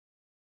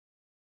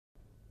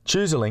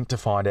Choose a link to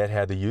find out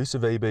how the use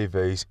of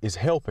EBVs is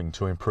helping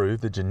to improve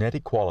the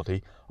genetic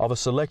quality of a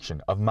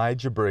selection of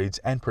major breeds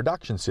and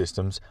production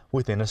systems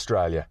within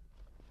Australia.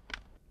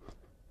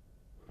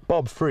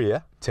 Bob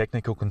Freer,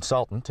 technical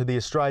consultant to the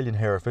Australian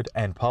Hereford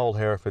and Pole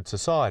Hereford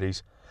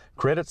Societies,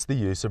 credits the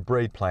use of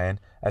BreedPlan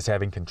as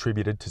having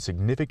contributed to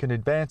significant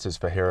advances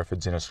for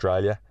Herefords in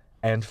Australia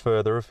and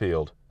further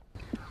afield.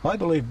 I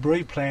believe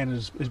BreedPlan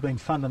has been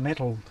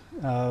fundamental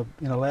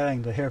in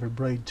allowing the Hereford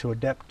breed to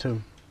adapt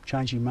to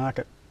changing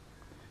market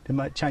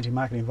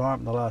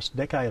environment in the last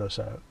decade or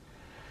so.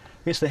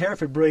 Yes, the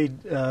Hereford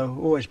breed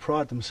always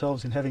pride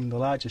themselves in having the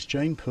largest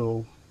gene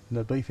pool in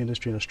the beef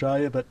industry in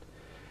Australia, but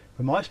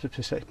from my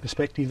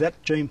perspective,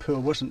 that gene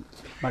pool wasn't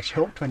much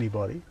help to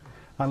anybody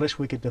unless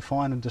we could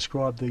define and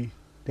describe the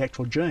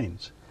actual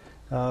genes.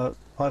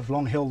 I've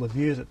long held the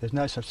view that there's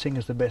no such thing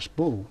as the best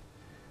bull.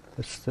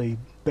 It's the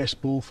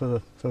best bull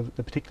for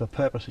the particular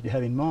purpose that you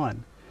have in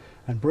mind.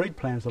 And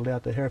BreedPlan has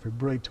allowed the Hereford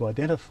breed to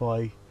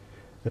identify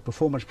the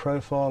performance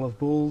profile of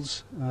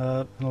bulls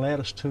and allowed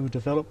us to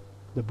develop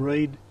the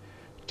breed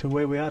to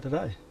where we are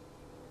today.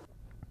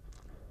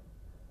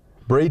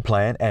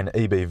 BreedPlan and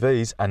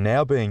EBVs are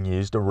now being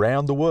used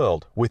around the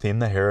world within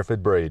the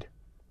Hereford breed.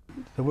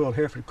 The World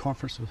Hereford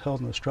Conference was held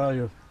in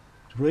Australia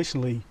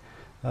recently.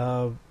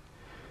 One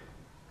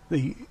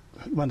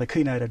of the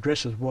keynote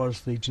addresses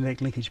was the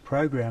genetic linkage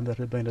program that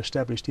had been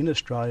established in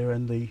Australia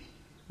and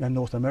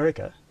North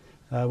America,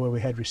 where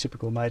we had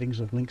reciprocal matings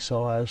of link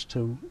sires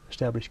to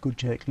establish good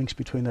genetic links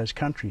between those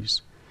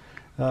countries.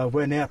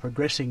 We're now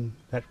progressing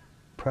that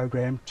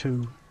program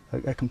to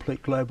a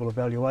complete global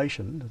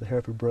evaluation of the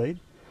Hereford breed,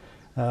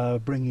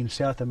 bringing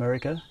South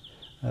America,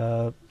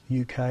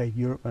 UK,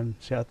 Europe and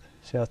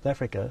South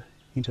Africa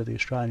into the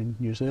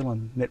Australian-New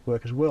Zealand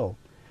network as well.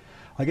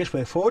 I guess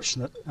we're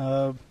fortunate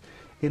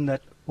in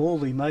that all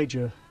the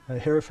major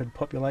Hereford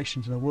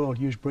populations in the world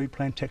use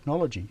BreedPlan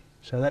technology,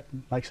 so that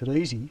makes it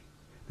easy,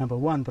 number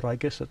one, but I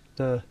guess it's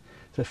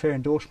a fair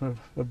endorsement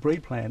of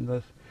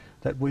BreedPlan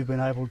that we've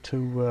been able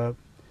to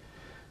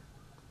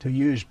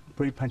use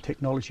BreedPlan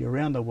technology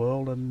around the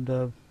world,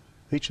 and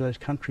each of those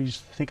countries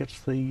think it's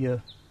the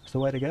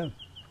way to go.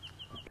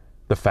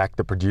 The fact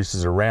that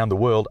producers around the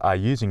world are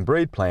using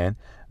BreedPlan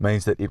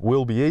means that it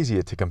will be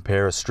easier to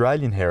compare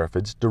Australian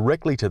Herefords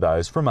directly to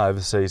those from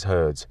overseas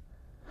herds.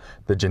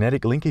 The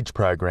genetic linkage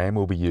program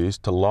will be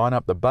used to line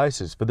up the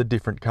bases for the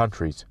different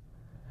countries.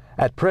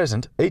 At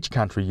present, each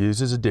country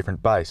uses a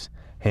different base,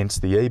 hence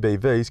the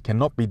EBVs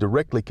cannot be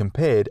directly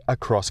compared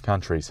across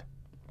countries.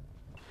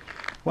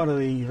 One of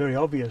the very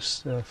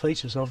obvious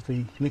features of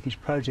the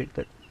linkage project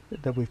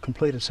that we've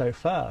completed so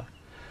far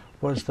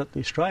was that the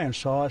Australian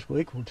sires were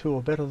equal to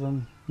or better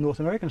than North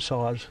American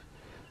sires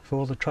for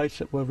all the traits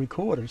that were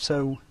recorded.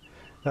 So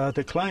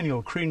the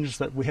colonial cringe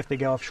that we have to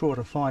go offshore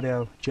to find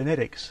our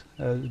genetics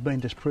has been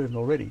disproven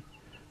already.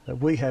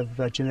 We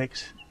have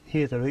genetics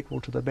here that are equal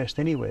to the best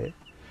anywhere,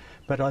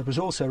 but it was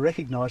also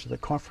recognised at the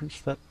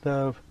conference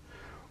that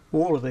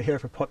all of the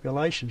Hereford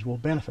populations will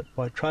benefit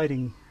by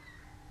trading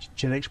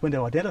genetics when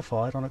they're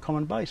identified on a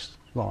common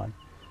baseline.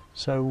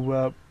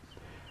 So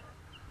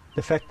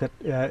the fact that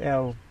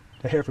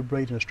the Hereford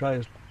breed in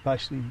Australia is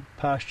basically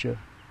pasture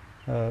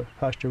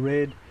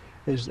reared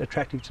is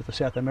attractive to the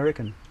South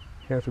American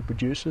Hereford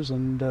producers,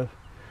 and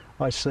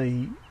I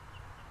see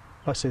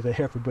the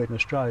Hereford breed in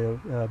Australia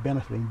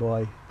benefiting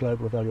by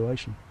global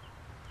evaluation.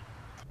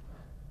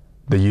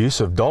 The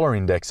use of dollar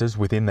indexes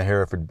within the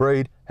Hereford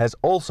breed has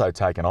also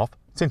taken off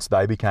since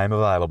they became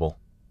available.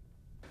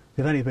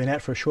 They've only been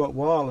out for a short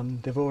while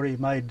and they've already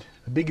made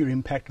a bigger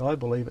impact, I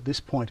believe, at this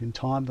point in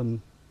time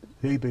than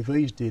the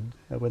EBVs did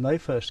when they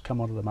first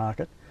come onto the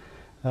market.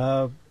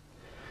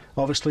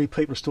 Obviously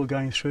people are still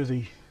going through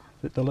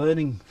the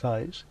learning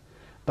phase,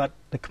 but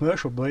the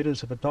commercial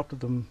breeders have adopted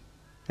them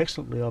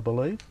excellently, I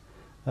believe.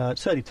 It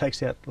certainly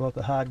takes out a lot of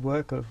the hard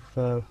work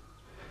of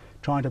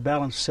trying to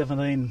balance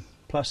 17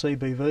 plus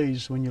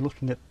EBVs when you're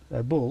looking at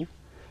a bull.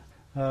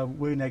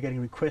 We're now getting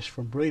requests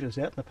from breeders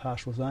out in the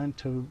pastoral zone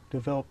to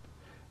develop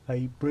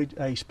a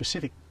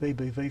specific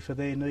EBV for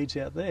their needs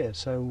out there.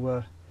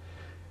 So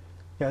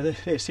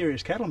they're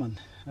serious cattlemen.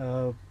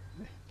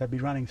 They'd be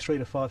running 3,000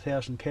 to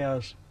 5,000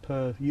 cows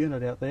per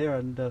unit out there,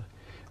 and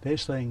they're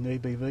seeing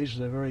EBVs as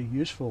a very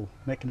useful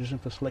mechanism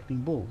for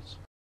selecting bulls.